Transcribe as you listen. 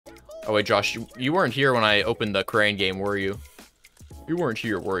Oh wait, Josh, you weren't here when I opened the crane game, were you? You weren't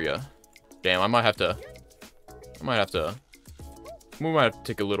here, were you? Damn, we might have to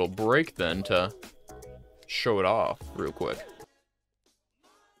take a little break then to show it off real quick.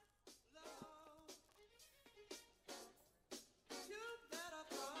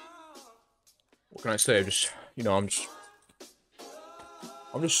 What can I say? I'm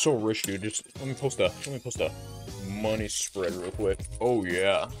just so rich, dude. Just let me post a money spread real quick. Oh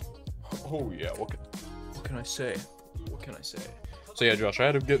yeah. Oh yeah. What can I say? What can I say? So yeah, Josh, I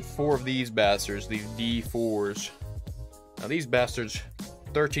had to get 4 of these bastards, these D4s. Now these bastards,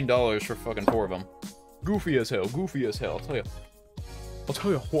 $13 for fucking 4 of them. Goofy as hell, goofy as hell. I'll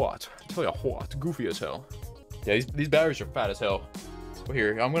tell you what, goofy as hell. Yeah, these batteries are fat as hell. But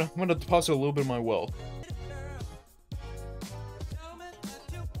here, I'm gonna deposit a little bit of my wealth.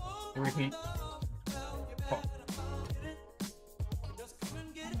 Repeat. Oh.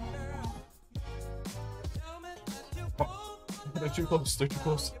 Oh. They're too close. They're too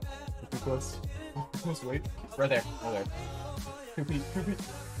close. They're too close. They're too close. Wait. Right there. Right there. Repeat. Repeat.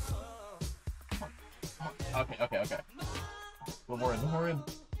 Okay. Okay. Okay. One more in. One more in.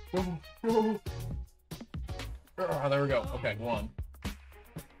 Go. Go. Oh, there we go. Okay. 1.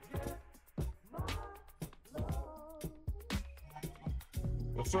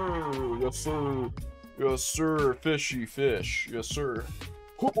 Yes, sir. Yes, sir. Yes, sir. Fishy fish. Yes, sir.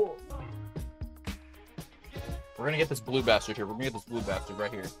 We're gonna get this blue bastard here. We're gonna get this blue bastard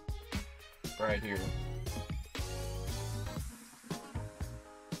right here. Right here.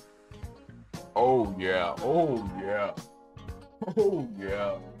 Oh, yeah. Oh, yeah. Oh,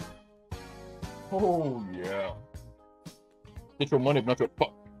 yeah. Oh, yeah. Get your money up, not your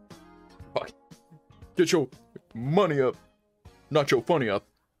fuck. Fuck. Get your money up, not your funny up.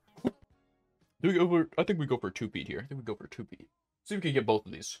 Do we go for, I think we go for 2-peat here. I think we go for 2-peat. See if we can get both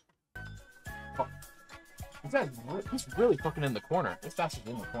of these. Oh. He's really fucking in the corner. This bastard's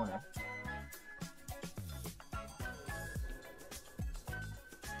in the corner.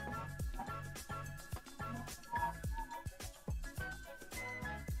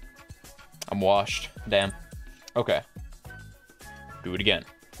 I'm washed. Damn. Okay. Do it again.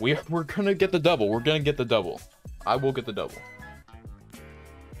 We're gonna get the double. We're gonna get the double. I will get the double.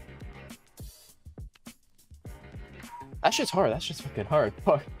 That shit's hard. That shit's fucking hard.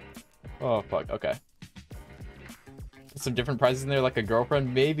 Fuck. Oh, fuck. Okay. Some different prizes in there, like a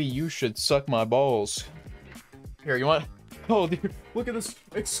girlfriend. Maybe you should suck my balls. Here, you want? Oh, dude. Look at this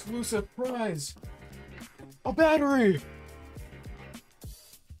exclusive prize. A battery.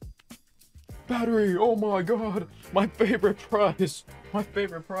 Battery. Oh my god. My favorite prize. My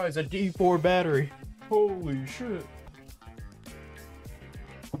favorite prize. A D4 battery. Holy shit.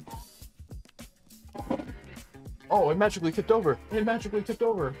 Oh, it magically tipped over. It magically tipped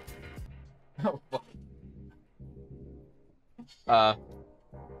over. Oh, fuck. I'm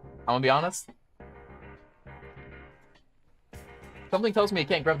gonna be honest. Something tells me I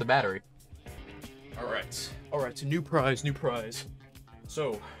can't grab the battery. Alright. Alright, new prize, new prize.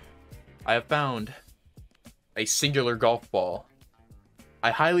 So, I have found a singular golf ball.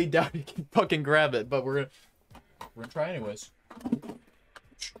 I highly doubt you can fucking grab it, but we're gonna try anyways.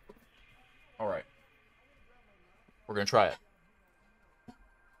 Alright. We're gonna try it.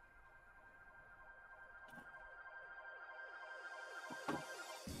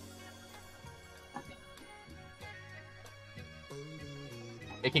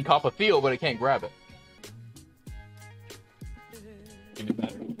 It can cop a feel, but it can't grab it. Give me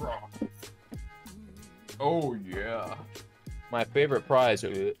battery. Oh yeah. My favorite prize.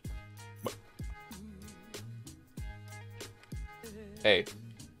 Hey,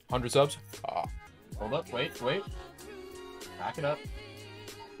 100 subs? Ah. Hold up, wait. Back it up.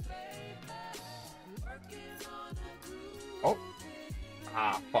 Oh.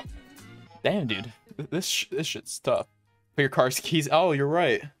 Ah, fuck. Damn, dude. This shit's tough. Put your car's keys. Oh, you're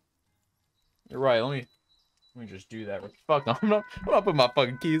right. You're right. Let me just do that. Fuck no. I'm not putting my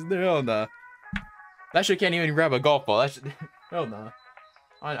fucking keys in there. Hell nah. That shit can't even grab a golf ball. That shit. Hell nah.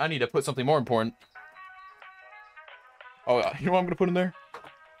 I need to put something more important. Oh, you know what I'm gonna put in there?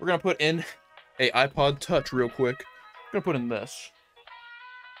 We're gonna put in a iPod Touch real quick. I'm gonna put in this.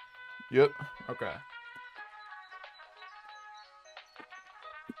 Yep. Okay.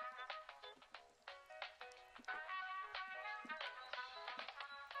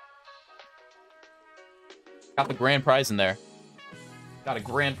 Got the grand prize in there. Got a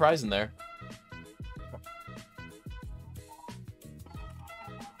grand prize in there.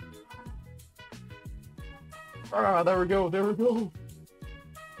 Ah, there we go, there we go.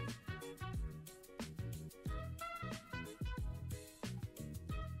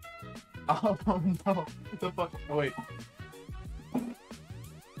 Oh no! The fuck? Wait.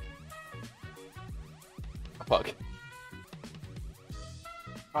 Fuck.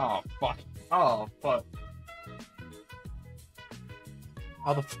 Oh fuck. Oh fuck.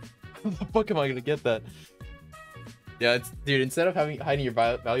 How the fuck am I gonna get that? Yeah, it's, dude. Instead of hiding your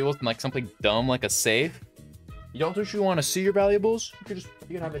valuables in like something dumb like a safe, you don't actually want to see your valuables. You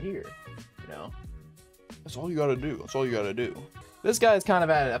can have it here. You know. That's all you gotta do. That's all you gotta do. This guy's kind of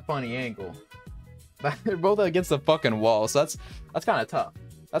at a funny angle. They're both against the fucking wall, so that's kind of tough.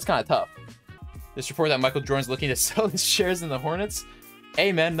 That's kind of tough. This report that Michael Jordan's looking to sell his shares in the Hornets.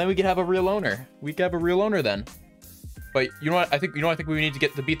 Hey man, then we could have a real owner. We could have a real owner then. But you know what? I think we need to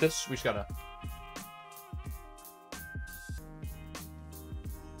get to beat this. We just gotta.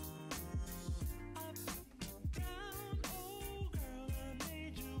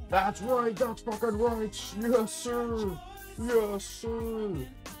 That's right. That's fucking right. Yes sir. Yes sir.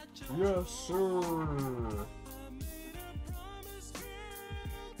 Yes sir.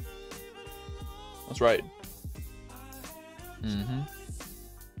 That's right. Mm-hmm.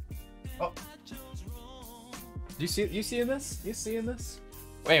 Oh. You seeing this? You seeing this?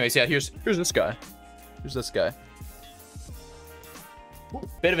 Well, anyways, yeah, here's this guy. Here's this guy.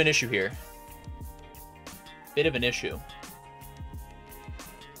 Bit of an issue here. Bit of an issue.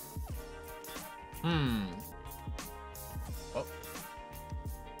 Oh.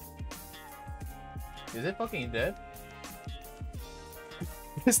 Is it fucking dead?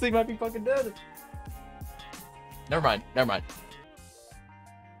 This thing might be fucking dead. Never mind. Never mind.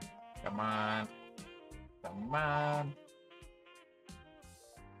 Come on. Come on.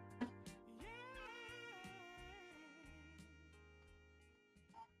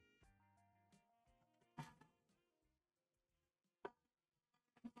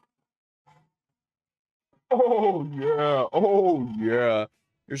 Oh yeah. Oh yeah.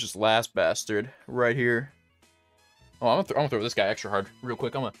 Here's this last bastard right here. Oh, I'm gonna throw this guy extra hard real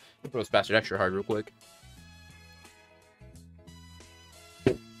quick. I'm gonna throw this bastard extra hard real quick.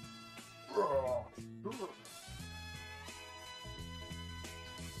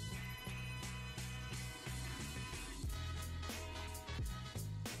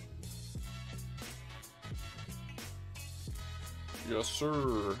 Yes,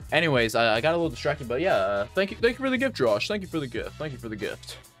 sir. Anyways, I got a little distracted, but yeah, thank you for the gift, Josh. Thank you for the gift. Thank you for the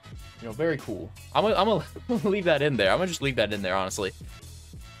gift. You know, very cool. I'm gonna leave that in there. I'm gonna just leave that in there, honestly.